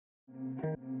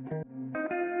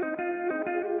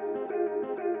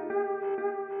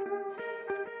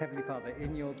Heavenly Father,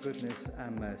 in your goodness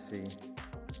and mercy,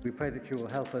 we pray that you will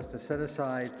help us to set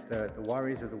aside the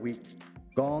worries of the week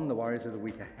gone, the worries of the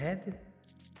week ahead,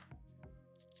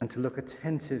 and to look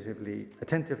attentively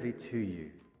to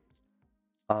you,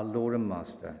 our Lord and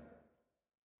Master.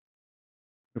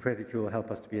 We pray that you will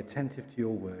help us to be attentive to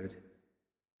your word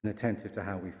and attentive to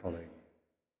how we follow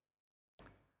you.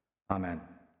 Amen.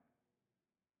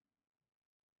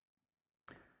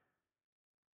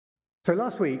 So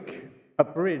last week, a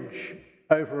bridge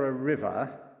over a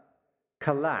river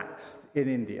collapsed in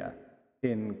India,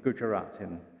 in Gujarat,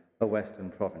 in the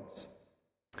Western province.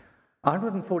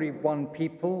 141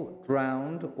 people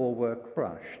drowned or were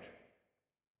crushed.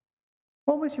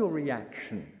 What was your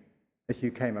reaction as you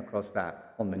came across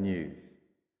that on the news?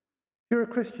 If you're a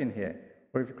Christian here,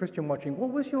 or if you're a Christian watching,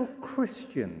 what was your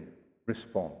Christian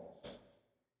response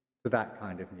to that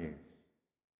kind of news?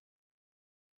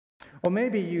 Or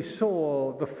maybe you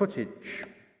saw the footage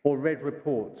or read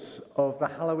reports of the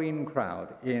Halloween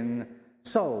crowd in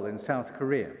Seoul in South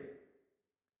Korea,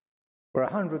 where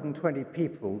 120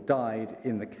 people died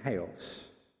in the chaos.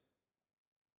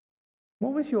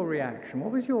 What was your reaction?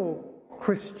 What was your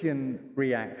Christian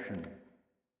reaction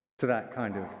to that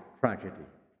kind of tragedy?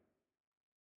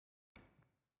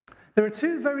 There are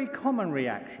two very common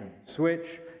reactions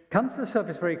which come to the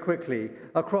surface very quickly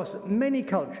across many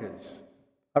cultures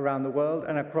around the world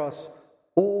and across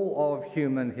all of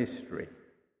human history.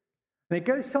 And it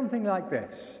goes something like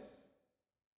this.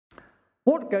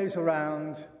 What goes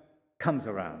around comes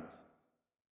around.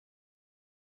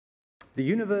 The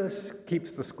universe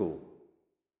keeps the score.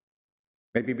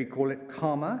 Maybe we call it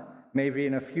karma. Maybe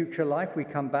in a future life we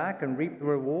come back and reap the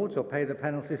rewards or pay the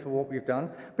penalties for what we've done.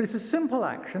 But it's a simple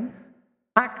action.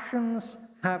 Actions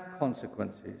have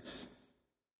consequences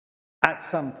at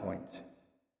some point.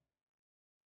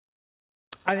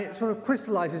 And it sort of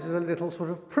crystallizes as a little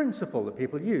sort of principle that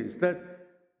people use, that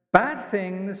bad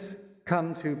things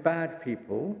come to bad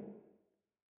people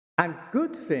and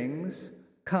good things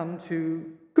come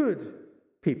to good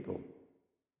people.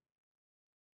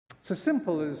 It's as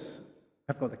simple as,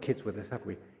 I've got the kids with us, have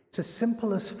we? It's as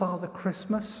simple as Father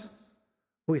Christmas.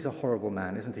 Oh, he's a horrible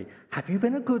man, isn't he? Have you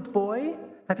been a good boy?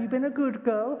 Have you been a good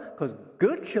girl? Because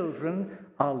good children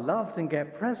are loved and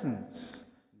get presents.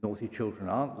 Naughty children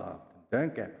aren't loved.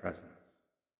 Don't get presents.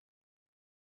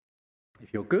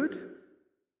 If you're good,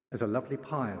 there's a lovely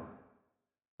pile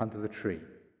under the tree.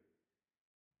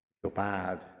 If you're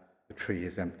bad, the tree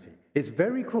is empty. It's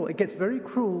very cruel. It gets very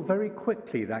cruel very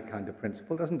quickly, that kind of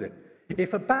principle, doesn't it?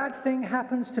 If a bad thing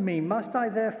happens to me, must I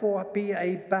therefore be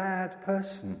a bad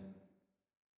person?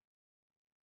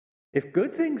 If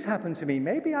good things happen to me,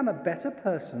 maybe I'm a better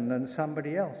person than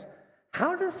somebody else.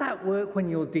 How does that work when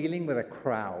you're dealing with a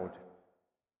crowd?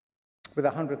 With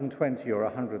 120 or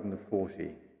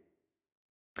 140.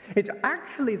 It's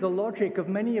actually the logic of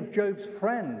many of Job's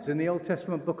friends in the Old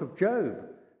Testament book of Job.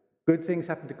 Good things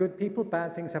happen to good people,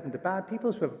 bad things happen to bad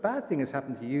people, so if a bad thing has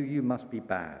happened to you, you must be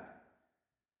bad.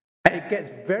 And it gets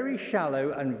very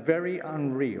shallow and very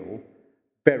unreal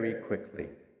very quickly.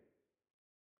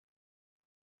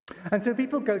 And so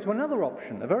people go to another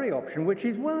option, a very option, which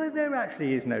is, well, there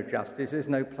actually is no justice, there's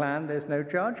no plan, there's no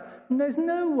judge, and there's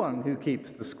no one who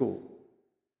keeps the score.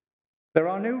 There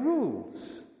are no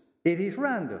rules. It is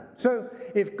random. So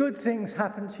if good things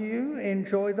happen to you,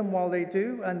 enjoy them while they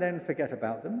do and then forget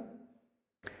about them.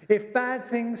 If bad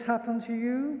things happen to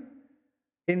you,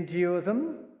 endure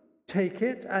them, take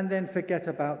it, and then forget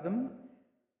about them.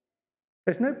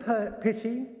 There's no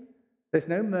pity, there's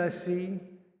no mercy,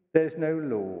 there's no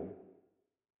law.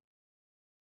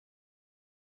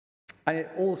 And it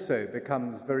also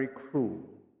becomes very cruel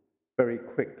very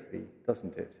quickly,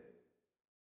 doesn't it?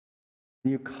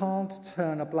 You can't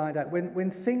turn a blind eye. When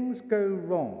things go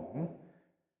wrong,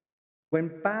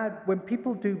 when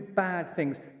people do bad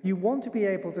things, you want to be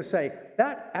able to say,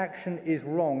 that action is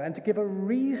wrong, and to give a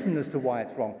reason as to why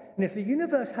it's wrong. And if the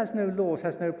universe has no laws,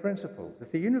 has no principles,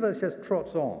 if the universe just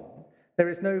trots on, there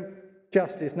is no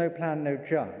justice, no plan, no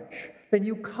judge, then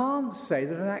you can't say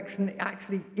that an action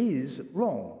actually is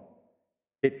wrong.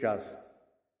 It just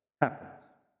happens.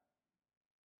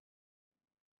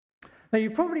 Now, you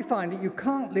probably find that you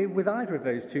can't live with either of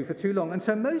those two for too long, and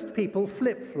so most people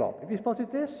flip-flop. Have you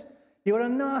spotted this? You've got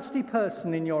a nasty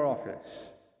person in your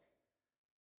office.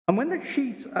 And when the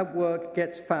cheat at work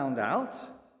gets found out,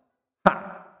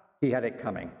 he had it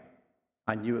coming.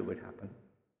 I knew it would happen.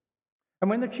 And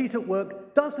when the cheat at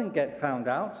work doesn't get found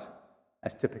out,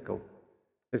 that's typical.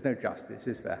 There's no justice,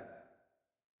 is there?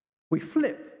 We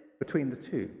flip between the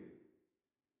two.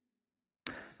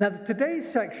 Now, today's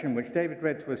section, which David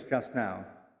read to us just now,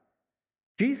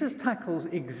 Jesus tackles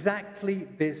exactly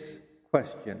this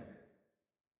question.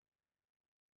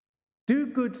 Do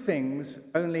good things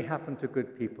only happen to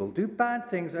good people? Do bad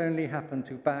things only happen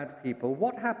to bad people?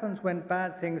 What happens when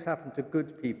bad things happen to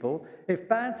good people? If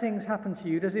bad things happen to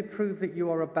you, does it prove that you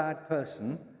are a bad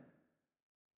person?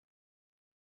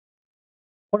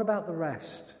 What about the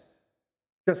rest?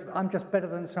 I'm just better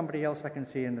than somebody else I can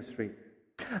see in the street.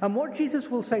 And what Jesus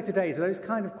will say today to those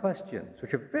kind of questions,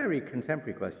 which are very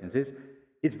contemporary questions, is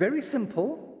it's very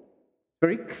simple,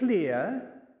 very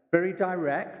clear, very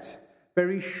direct,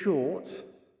 very short,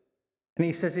 and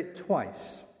he says it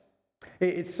twice.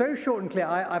 It's so short and clear.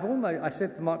 I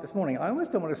said to Mark this morning, I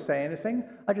almost don't want to say anything.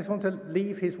 I just want to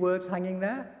leave his words hanging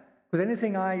there, because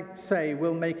anything I say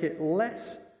will make it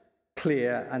less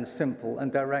clear and simple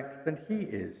and direct than he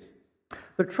is.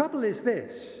 The trouble is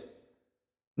this: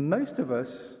 most of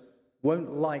us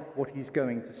won't like what he's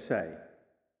going to say.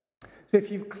 So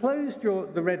if you've closed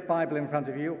the red Bible in front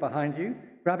of you or behind you,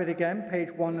 grab it again,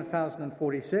 page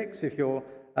 1046. If you're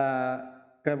going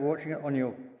to be watching it on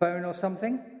your phone or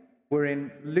something, we're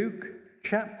in Luke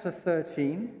chapter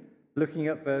 13, looking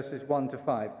at verses 1 to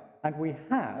 5. And we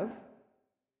have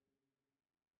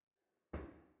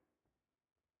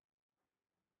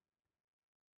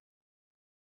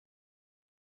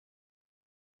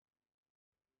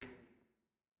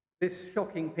this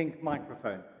shocking pink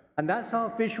microphone. And that's our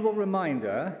visual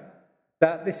reminder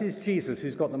that this is Jesus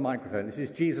who's got the microphone. This is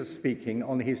Jesus speaking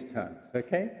on his terms,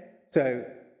 okay? So,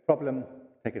 problem,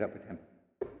 take it up with him.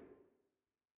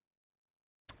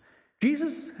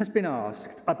 Jesus has been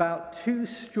asked about two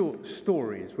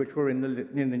stories which were in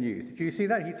the news. Did you see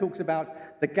that? He talks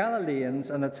about the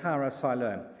Galileans and the Tower of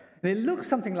Siloam. And it looks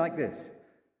something like this.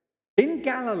 In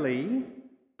Galilee,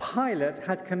 Pilate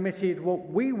had committed what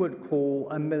we would call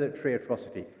a military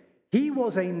atrocity. He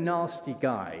was a nasty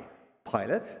guy,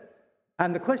 Pilate.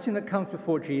 And the question that comes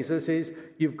before Jesus is,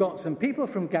 you've got some people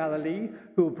from Galilee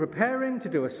who were preparing to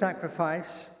do a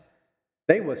sacrifice.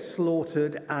 They were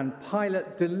slaughtered, and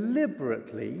Pilate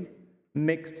deliberately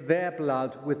mixed their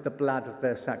blood with the blood of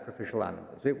their sacrificial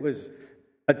animals. It was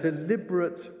a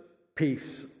deliberate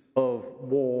piece of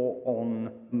war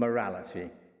on morality.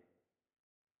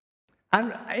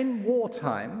 And in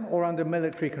wartime, or under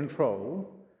military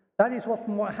control, that is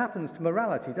often what happens to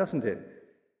morality, doesn't it?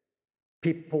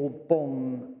 People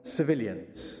bomb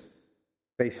civilians.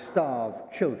 They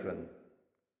starve children.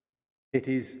 It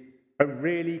is a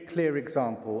really clear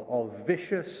example of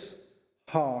vicious,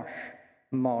 harsh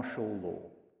martial law.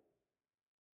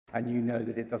 And you know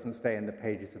that it doesn't stay in the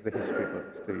pages of the history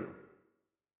books, do you?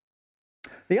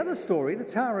 The other story, the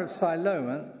Tower of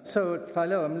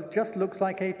Siloam, just looks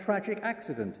like a tragic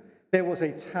accident. There was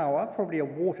a tower, probably a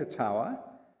water tower,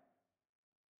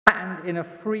 and in a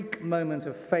freak moment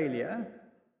of failure,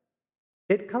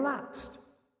 it collapsed.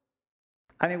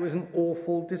 And it was an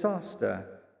awful disaster.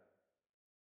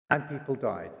 And people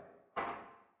died.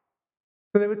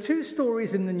 So there were two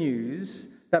stories in the news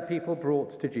that people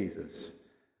brought to Jesus.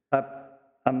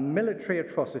 A military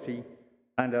atrocity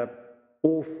and an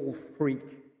awful freak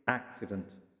accident.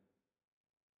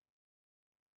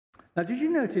 Now, did you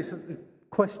notice that the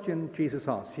question Jesus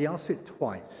asked, he asked it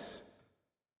twice.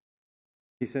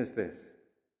 He says this,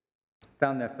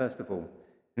 down there first of all,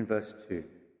 in verse 2.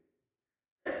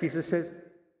 Jesus says,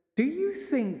 do you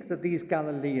think that these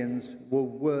Galileans were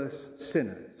worse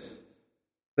sinners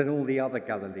than all the other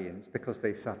Galileans because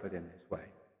they suffered in this way?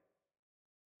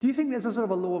 Do you think there's a sort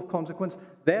of a law of consequence?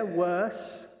 They're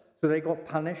worse, so they got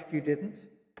punished, you didn't?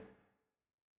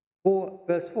 Or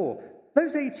verse 4,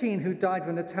 those 18 who died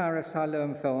when the Tower of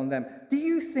Siloam fell on them, do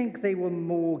you think they were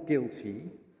more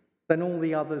guilty than all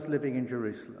the others living in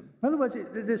Jerusalem? In other words,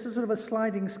 there's a sort of a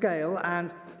sliding scale,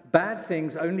 and bad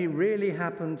things only really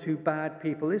happen to bad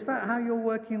people. Is that how you're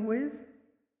working with?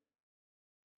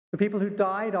 The people who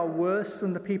died are worse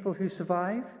than the people who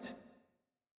survived?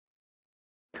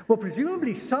 Well,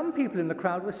 presumably some people in the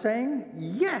crowd were saying,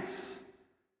 yes.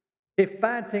 If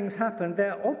bad things happen,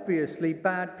 they're obviously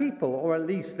bad people, or at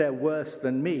least they're worse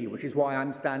than me, which is why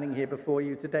I'm standing here before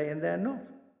you today and they're not.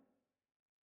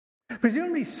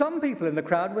 Presumably some people in the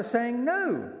crowd were saying,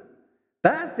 no,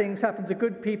 bad things happen to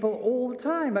good people all the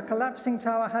time. A collapsing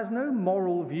tower has no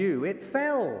moral view. It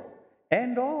fell.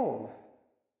 End of.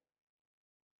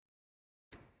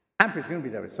 And presumably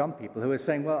there were some people who were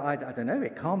saying, well, I don't know,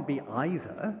 it can't be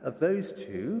either of those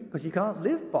two, because you can't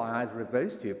live by either of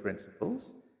those two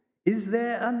principles. Is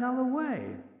there another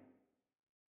way?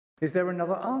 Is there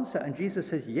another answer? And Jesus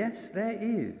says, yes, there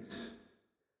is.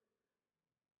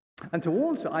 And to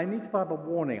answer, I need to put up a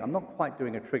warning. I'm not quite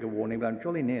doing a trigger warning, but I'm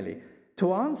jolly nearly.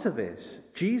 To answer this,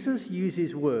 Jesus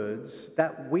uses words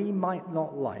that we might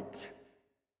not like.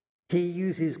 He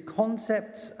uses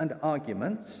concepts and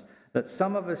arguments that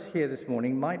some of us here this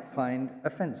morning might find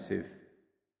offensive.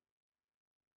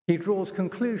 He draws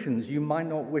conclusions you might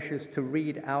not wish us to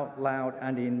read out loud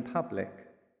and in public.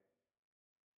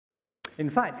 In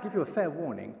fact, to give you a fair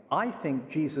warning, I think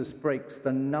Jesus breaks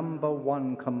the number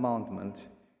one commandment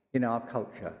in our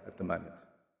culture at the moment.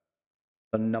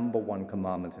 The number one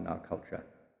commandment in our culture.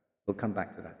 We'll come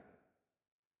back to that.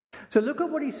 So look at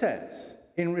what he says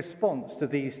in response to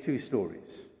these two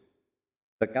stories.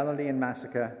 The Galilean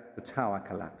massacre, the tower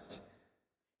collapse.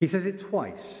 He says it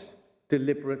twice,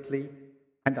 deliberately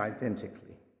and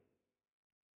identically.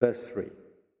 Verse 3.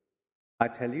 I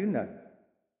tell you no,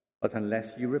 but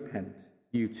unless you repent,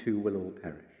 you too will all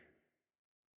perish.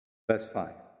 Verse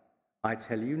 5. I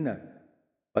tell you no,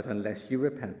 but unless you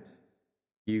repent,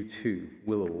 you too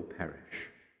will all perish.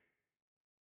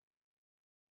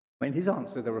 In his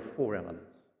answer, there are four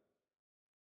elements.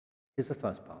 Here's the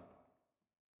first part.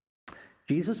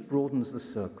 Jesus broadens the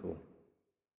circle.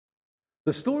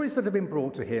 The stories that have been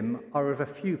brought to him are of a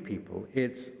few people.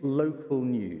 It's local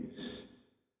news.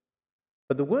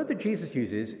 But the word that Jesus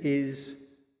uses is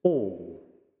all.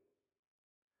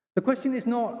 The question is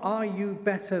not, are you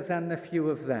better than the few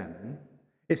of them?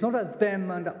 It's not a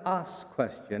them and us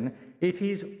question. It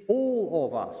is all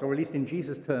of us, or at least in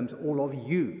Jesus' terms, all of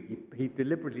you. He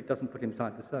deliberately doesn't put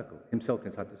himself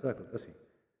inside the circle, does he?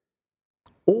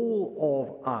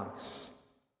 All of us.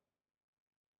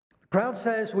 The crowd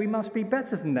says we must be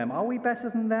better than them. Are we better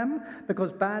than them?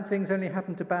 Because bad things only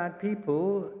happen to bad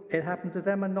people. It happened to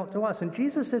them and not to us. And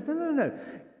Jesus says, no.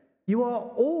 You are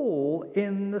all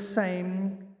in the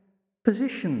same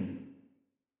position.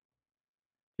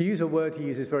 To use a word he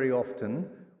uses very often,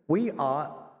 we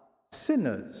are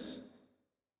sinners.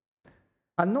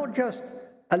 And not just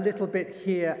a little bit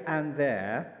here and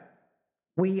there.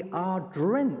 We are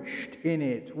drenched in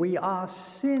it. We are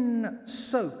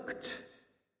sin-soaked.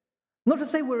 Not to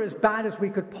say we're as bad as we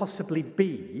could possibly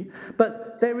be,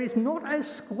 but there is not a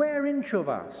square inch of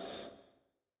us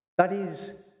that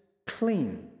is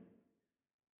clean.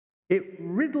 It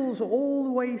riddles all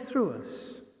the way through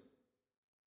us.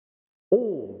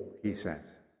 All, he says.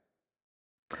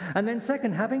 And then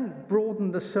second, having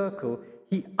broadened the circle,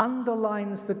 he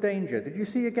underlines the danger. Did you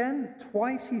see again?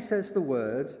 Twice he says the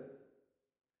word,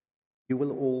 you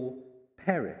will all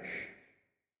perish.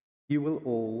 You will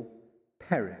all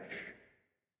perish.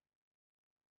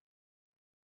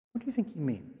 What do you think he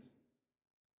means?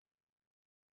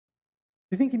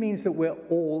 Do you think he means that we're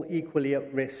all equally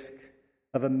at risk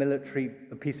of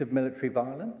a piece of military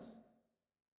violence?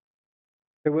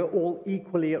 That we're all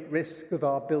equally at risk of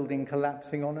our building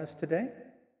collapsing on us today?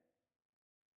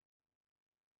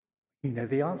 You know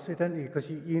the answer, don't you? Because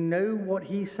you know what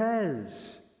he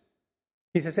says.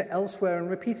 He says it elsewhere and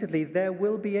repeatedly, there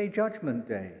will be a judgment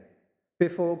day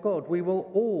before God. We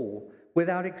will all,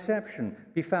 without exception,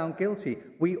 be found guilty.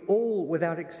 We all,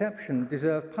 without exception,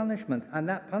 deserve punishment. And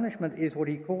that punishment is what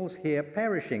he calls here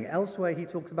perishing. Elsewhere, he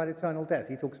talks about eternal death.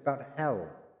 He talks about hell.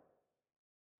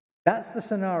 That's the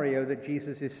scenario that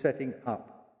Jesus is setting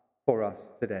up for us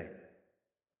today.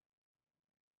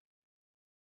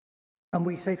 And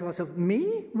we say to ourselves,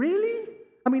 me? Really?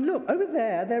 I mean, look, over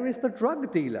there is the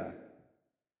drug dealer.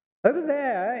 Over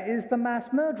there is the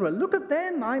mass murderer. Look at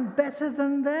them. I'm better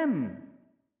than them.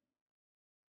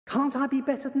 Can't I be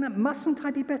better than them? Mustn't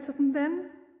I be better than them?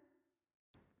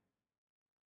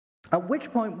 At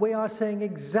which point we are saying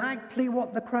exactly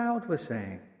what the crowd was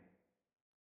saying.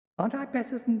 Aren't I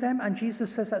better than them? And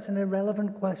Jesus says that's an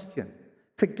irrelevant question.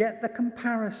 Forget the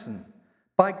comparison.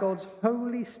 By God's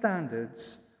holy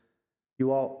standards,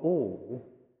 you are all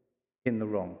in the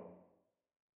wrong.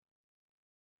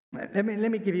 Let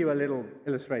me give you a little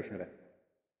illustration of it.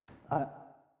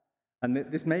 And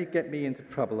this may get me into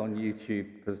trouble on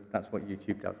YouTube, because that's what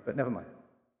YouTube does, but never mind.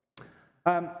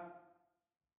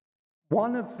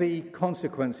 One of the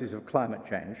consequences of climate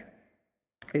change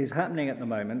is happening at the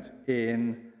moment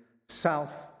in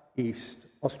southeast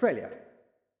Australia.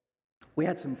 We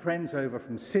had some friends over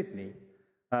from Sydney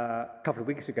a couple of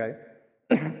weeks ago,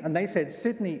 and they said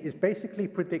Sydney is basically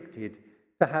predicted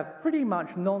to have pretty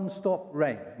much non-stop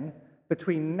rain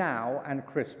between now and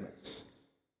Christmas.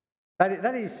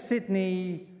 That is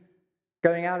Sydney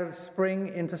going out of spring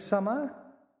into summer.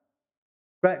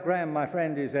 Graham, my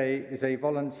friend, is a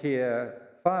volunteer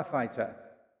firefighter.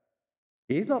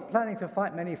 He's not planning to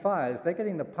fight many fires. They're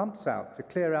getting the pumps out to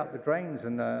clear out the drains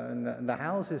and the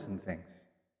houses and things.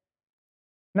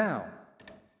 Now,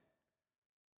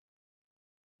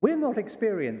 We're not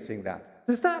experiencing that.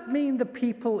 Does that mean the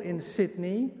people in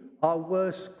Sydney are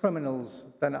worse criminals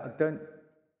than... Don't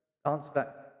answer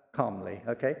that calmly,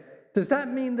 okay? Does that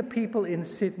mean the people in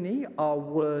Sydney are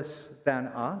worse than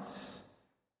us?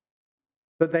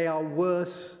 That they are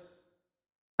worse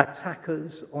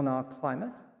attackers on our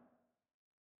climate?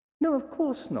 No, of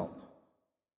course not.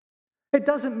 It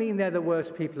doesn't mean they're the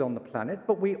worst people on the planet,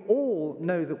 but we all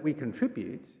know that we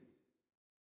contribute,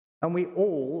 and we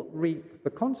all reap the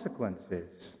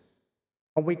consequences.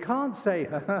 And we can't say,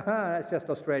 ha ha ha, that's just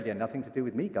Australia, nothing to do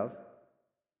with me, Gov.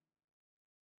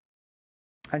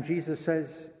 And Jesus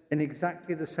says in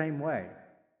exactly the same way,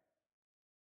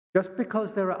 just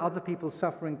because there are other people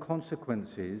suffering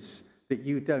consequences that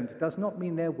you don't, does not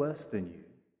mean they're worse than you,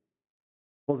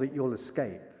 or that you'll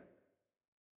escape.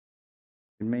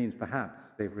 It means perhaps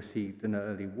they've received an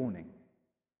early warning.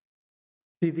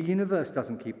 See, the universe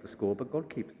doesn't keep the score, but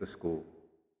God keeps the score.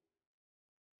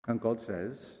 And God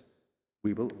says,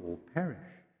 we will all perish.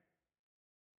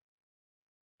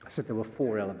 I said there were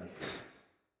 4 elements.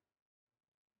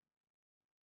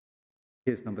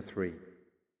 Here's number 3.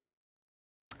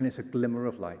 And it's a glimmer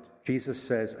of light. Jesus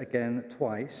says again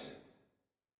twice,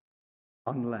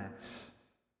 unless.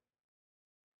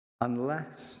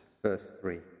 Unless, verse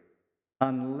 3.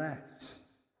 Unless,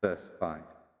 verse 5.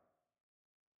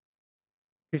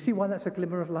 You see why that's a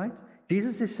glimmer of light?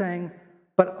 Jesus is saying,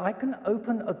 but I can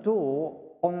open a door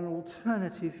on an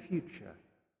alternative future.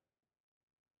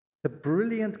 The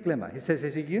brilliant glimmer. He says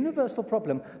there's a universal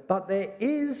problem, but there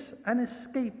is an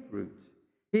escape route.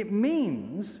 It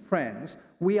means, friends,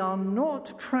 we are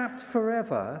not trapped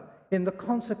forever in the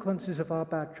consequences of our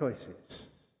bad choices.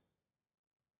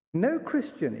 No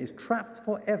Christian is trapped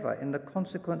forever in the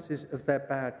consequences of their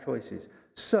bad choices.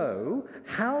 So,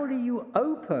 how do you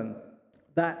open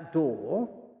that door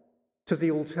to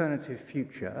the alternative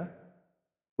future?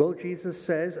 Well, Jesus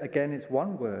says, again, it's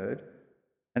one word,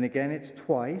 and again, it's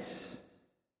twice.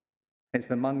 It's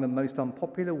among the most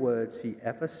unpopular words he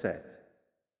ever said.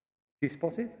 Do you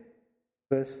spot it?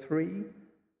 Verse 3,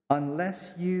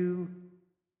 unless you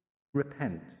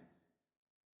repent.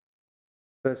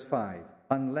 Verse 5,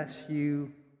 unless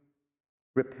you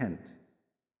repent.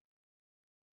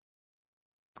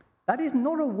 That is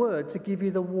not a word to give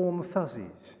you the warm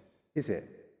fuzzies, is it?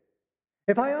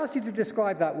 If I asked you to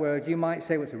describe that word, you might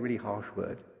say, well, it's a really harsh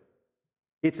word.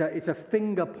 It's a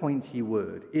finger-pointy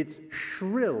word. It's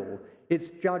shrill. It's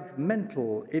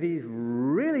judgmental. It is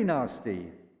really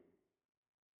nasty.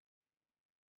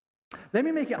 Let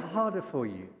me make it harder for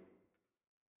you.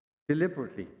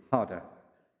 Deliberately harder.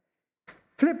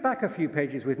 Flip back a few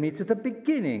pages with me to the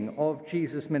beginning of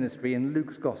Jesus' ministry in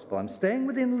Luke's Gospel. I'm staying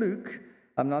within Luke,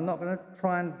 and I'm not going to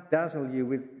try and dazzle you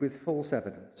with false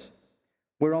evidence.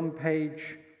 We're on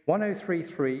page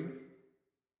 1033,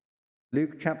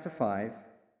 Luke chapter 5,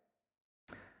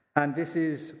 and this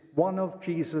is one of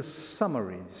Jesus'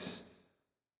 summaries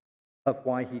of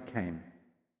why he came.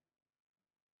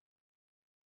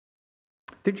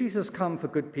 Did Jesus come for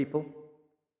good people?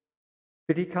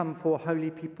 Did he come for holy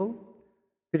people?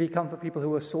 Did he come for people who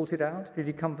were sorted out? Did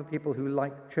he come for people who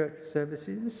like church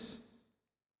services?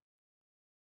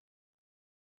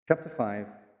 Chapter 5,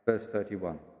 verse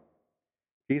 31.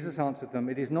 Jesus answered them,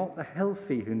 it is not the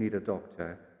healthy who need a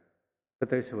doctor, but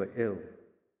those who are ill.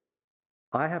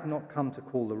 I have not come to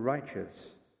call the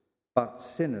righteous, but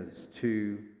sinners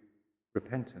to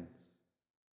repentance.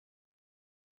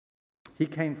 He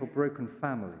came for broken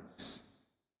families.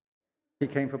 He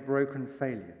came for broken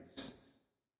failures.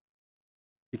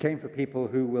 He came for people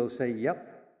who will say,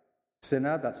 yep,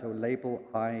 sinner, that's a label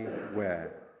I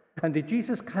wear. And did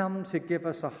Jesus come to give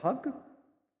us a hug,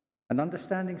 an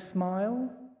understanding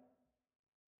smile,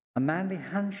 a manly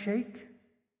handshake?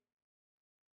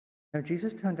 No,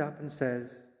 Jesus turned up and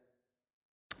says,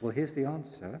 well, here's the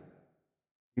answer.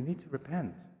 You need to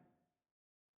repent.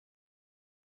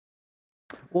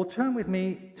 Or turn with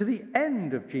me to the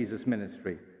end of Jesus'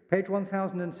 ministry, page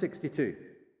 1062.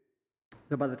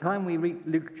 So by the time we reach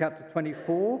Luke chapter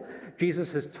 24,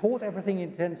 Jesus has taught everything he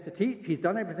intends to teach. He's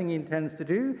done everything he intends to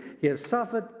do. He has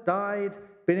suffered, died,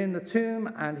 been in the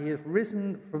tomb, and he has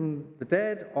risen from the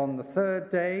dead on the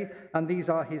 3rd day. And these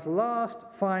are his last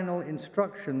final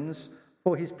instructions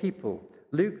for his people.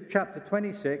 Luke chapter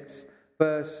 26,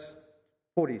 verse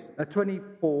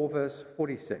 24, verse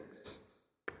 46.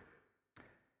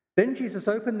 Then Jesus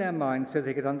opened their minds so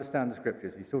they could understand the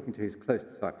scriptures. He's talking to his close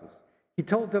disciples. He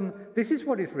told them, this is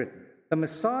what is written. The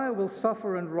Messiah will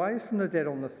suffer and rise from the dead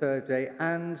on the 3rd day,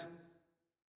 and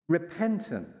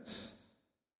repentance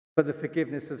for the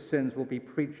forgiveness of sins will be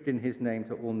preached in his name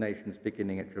to all nations,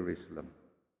 beginning at Jerusalem.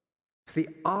 It's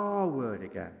the R word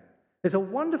again. There's a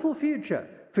wonderful future,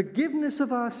 forgiveness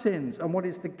of our sins. And what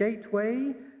is the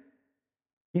gateway?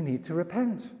 You need to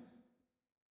repent.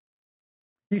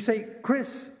 You say,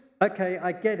 Chris, okay,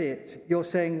 I get it. You're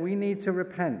saying we need to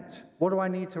repent. What do I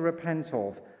need to repent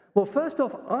of? Well, first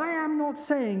off, I am not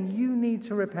saying you need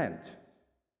to repent.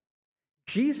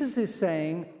 Jesus is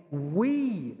saying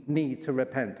we need to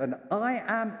repent, and I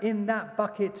am in that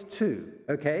bucket too,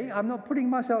 okay? I'm not putting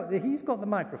myself, he's got the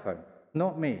microphone,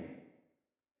 not me.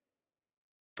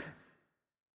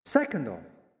 Second on,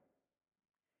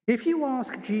 if you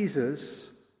ask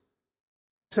Jesus,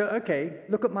 so okay,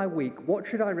 look at my week, what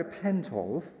should I repent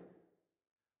of?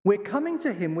 We're coming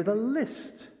to him with a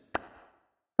list.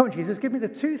 Come on, Jesus, give me the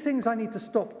 2 things I need to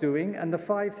stop doing and the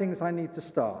 5 things I need to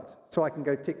start, so I can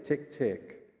go tick, tick,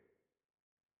 tick.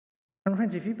 And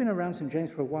friends, if you've been around St.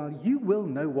 James for a while, you will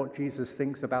know what Jesus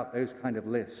thinks about those kind of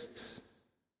lists.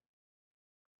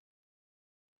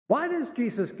 Why does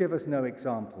Jesus give us no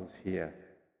examples here?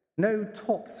 No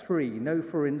top 3, no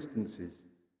for instances.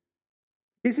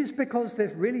 Is this because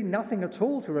there's really nothing at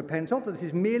all to repent of? That this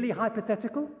is merely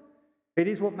hypothetical? It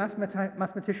is what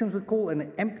mathematicians would call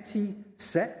an empty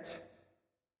set?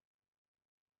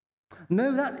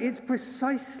 No, that it's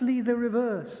precisely the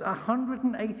reverse,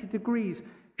 180 degrees.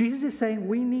 Jesus is saying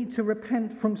we need to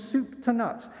repent from soup to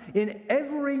nuts in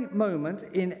every moment,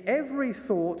 in every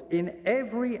thought, in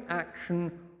every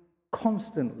action,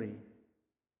 constantly.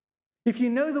 If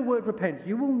you know the word repent,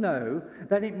 you will know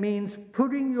that it means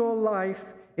putting your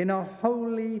life in a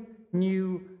wholly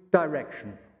new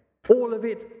direction. All of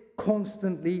it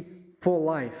constantly for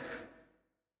life.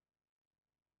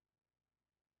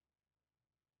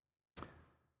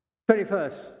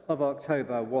 31st of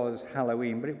October was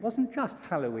Halloween, but it wasn't just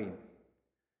Halloween.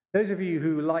 Those of you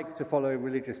who like to follow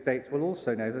religious dates will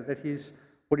also know that that is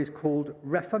what is called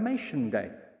Reformation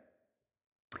Day.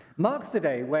 Marks the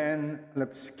day when an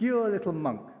obscure little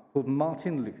monk called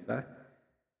Martin Luther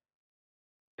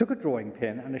took a drawing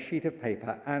pin and a sheet of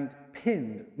paper and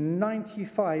pinned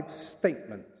 95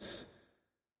 statements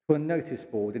to a notice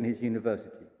board in his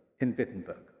university in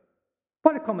Wittenberg.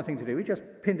 Quite a common thing to do. We just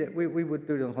pinned it. We would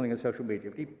do it on something on social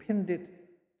media, but he pinned it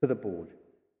to the board.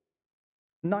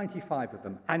 95 of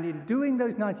them. And in doing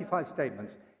those 95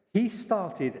 statements, he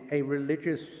started a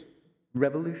religious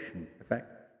revolution, in fact.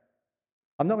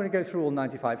 I'm not going to go through all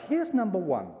 95. Here's number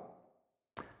 1.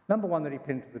 Number 1 that he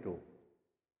pinned to the door.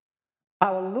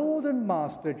 Our Lord and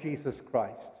Master Jesus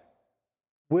Christ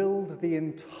willed the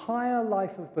entire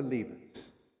life of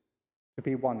believers to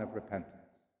be one of repentance.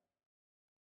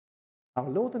 Our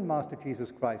Lord and Master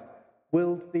Jesus Christ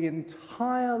willed the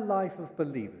entire life of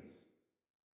believers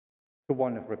to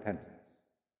one of repentance.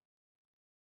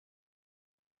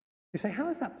 You say, how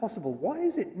is that possible? Why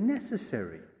is it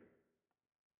necessary?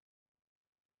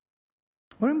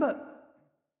 Remember,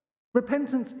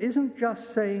 repentance isn't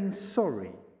just saying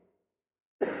sorry.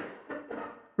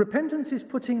 Repentance is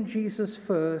putting Jesus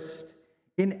first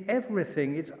in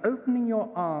everything. It's opening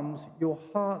your arms, your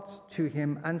heart to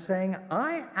him and saying,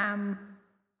 I am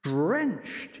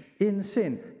drenched in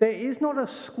sin. There is not a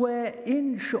square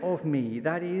inch of me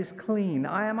that is clean.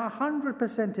 I am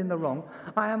 100% in the wrong.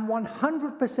 I am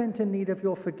 100% in need of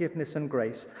your forgiveness and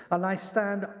grace. And I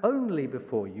stand only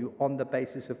before you on the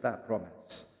basis of that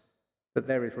promise, that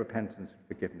there is repentance and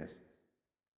forgiveness.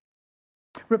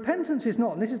 Repentance is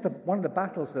not, and this is one of the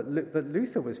battles that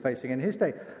Luther was facing in his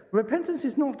day, repentance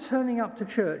is not turning up to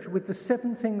church with the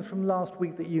 7 things from last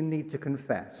week that you need to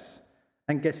confess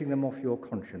and getting them off your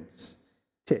conscience.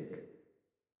 Tick.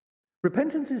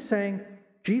 Repentance is saying,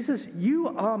 Jesus, you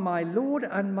are my Lord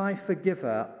and my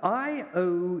forgiver. I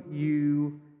owe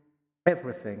you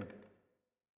everything.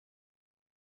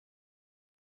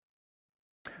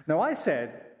 Now, I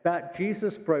said that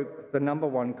Jesus broke the number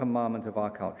 1 commandment of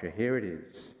our culture. Here it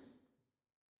is.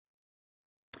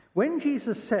 When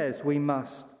Jesus says we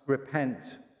must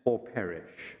repent or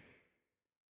perish,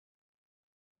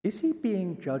 is he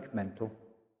being judgmental?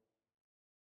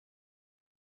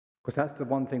 Because that's the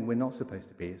one thing we're not supposed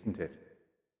to be, isn't it?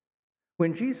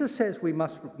 When Jesus says we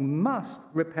must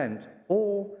repent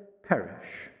or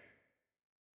perish,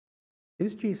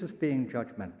 is Jesus being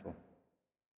judgmental?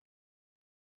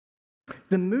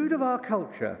 The mood of our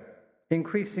culture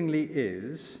increasingly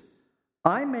is,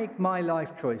 I make my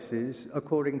life choices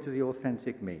according to the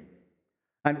authentic me.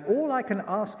 And all I can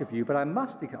ask of you, but I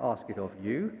must ask it of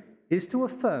you, is to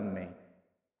affirm me,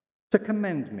 to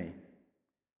commend me,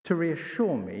 to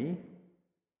reassure me,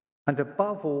 and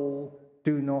above all,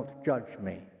 do not judge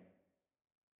me.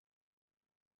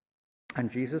 And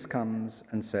Jesus comes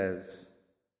and says,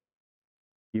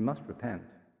 you must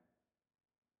repent.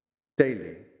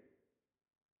 daily,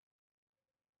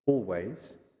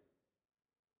 always,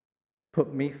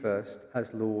 put me first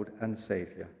as Lord and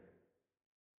Saviour.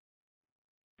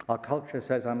 Our culture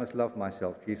says I must love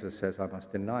myself. Jesus says I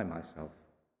must deny myself.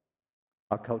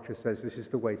 Our culture says this is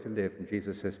the way to live, and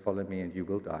Jesus says, follow me and you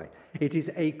will die. It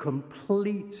is a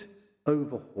complete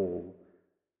overhaul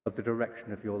of the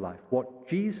direction of your life. What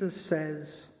Jesus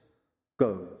says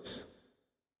goes.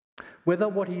 Whether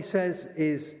what he says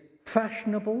is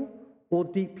fashionable or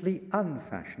deeply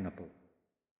unfashionable.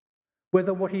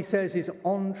 Whether what he says is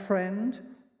on trend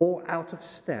or out of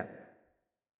step.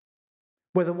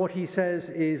 Whether what he says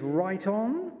is right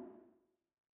on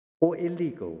or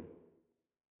illegal.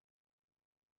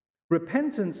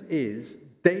 Repentance is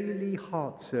daily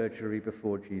heart surgery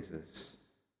before Jesus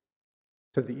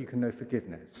so that you can know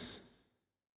forgiveness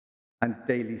and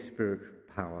daily spiritual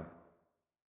power.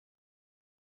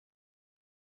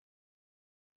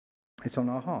 It's on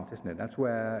our heart, isn't it? That's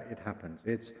where it happens.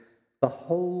 It's the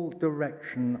whole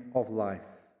direction of life.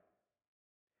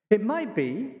 It might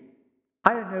be,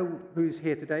 I don't know who's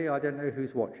here today, I don't know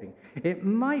who's watching. It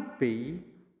might be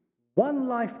one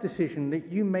life decision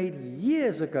that you made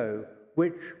years ago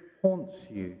which haunts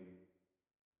you.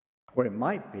 Or it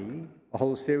might be a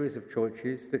whole series of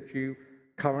choices that you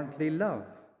currently love,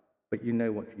 but you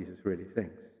know what Jesus really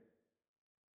thinks.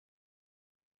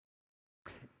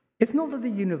 It's not that the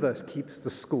universe keeps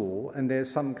the score and there's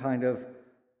some kind of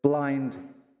blind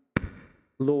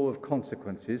law of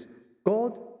consequences.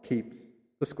 God keeps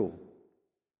the score.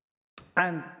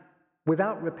 And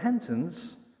without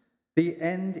repentance, the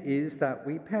end is that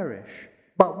we perish.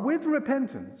 But with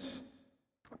repentance,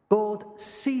 God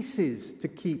ceases to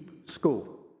keep score.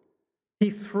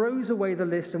 He throws away the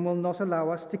list and will not allow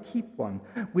us to keep one.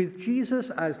 With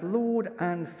Jesus as Lord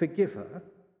and forgiver,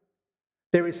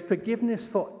 there is forgiveness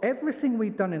for everything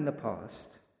we've done in the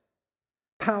past,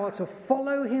 power to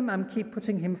follow him and keep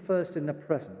putting him first in the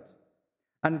present,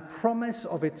 and promise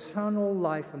of eternal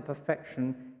life and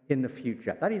perfection in the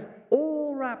future. That is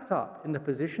all wrapped up in the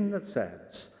position that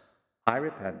says, I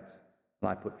repent and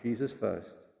I put Jesus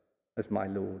first as my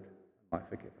Lord and my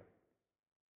forgiver.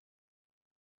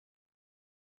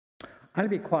 I'm going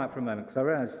to be quiet for a moment because I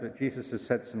realize that Jesus has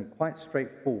said some quite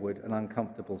straightforward and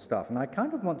uncomfortable stuff. And I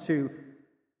kind of want to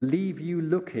leave you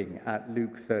looking at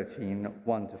Luke 13,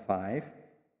 1-5.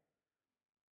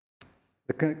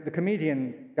 The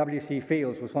comedian W.C.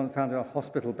 Fields was once found in a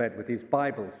hospital bed with his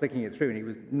Bible, flicking it through, and he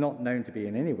was not known to be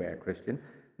in any way a Christian.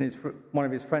 And one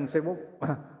of his friends said, well,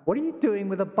 what are you doing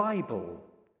with a Bible?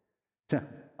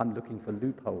 I'm looking for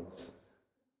loopholes.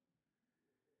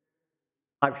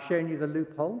 I've shown you the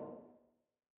loophole.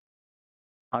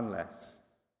 Unless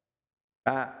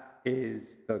that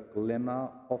is the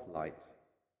glimmer of light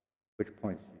which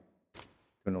points you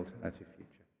to an alternative future.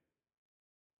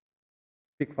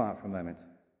 Be quiet for a moment.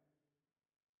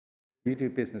 You do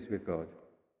business with God.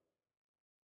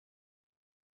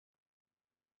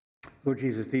 Lord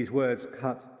Jesus, these words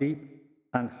cut deep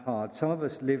and hard. Some of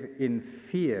us live in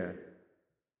fear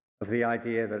of the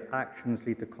idea that actions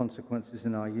lead to consequences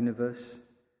in our universe,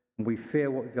 and we fear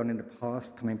what we've done in the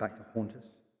past coming back to haunt us.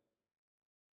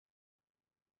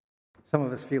 Some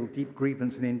of us feel deep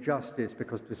grievance and injustice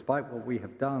because despite what we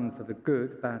have done for the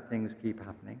good, bad things keep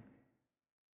happening.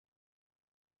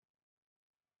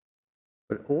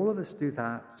 But all of us do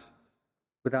that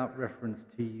without reference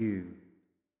to you.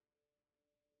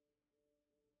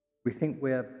 We think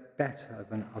we're better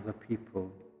than other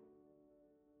people.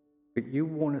 But you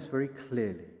warn us very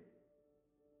clearly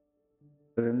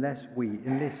that unless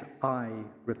I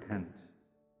repent,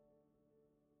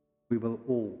 we will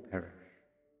all perish.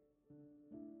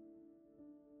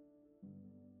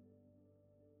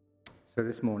 So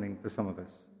this morning, for some of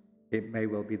us, it may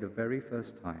well be the very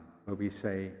first time where we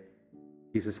say,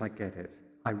 Jesus, I get it.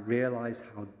 I realize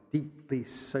how deeply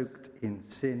soaked in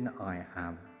sin I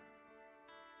am.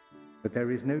 But there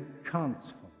is no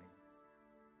chance for me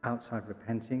outside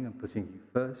repenting and putting you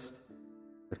first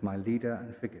as my leader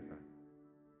and forgiver.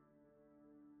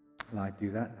 And I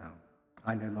do that now.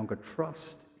 I no longer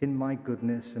trust in my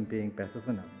goodness and being better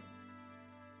than others.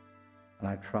 And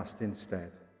I trust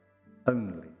instead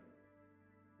only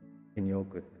in your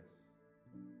goodness.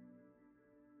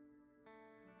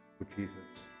 Lord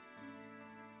Jesus,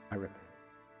 I repent.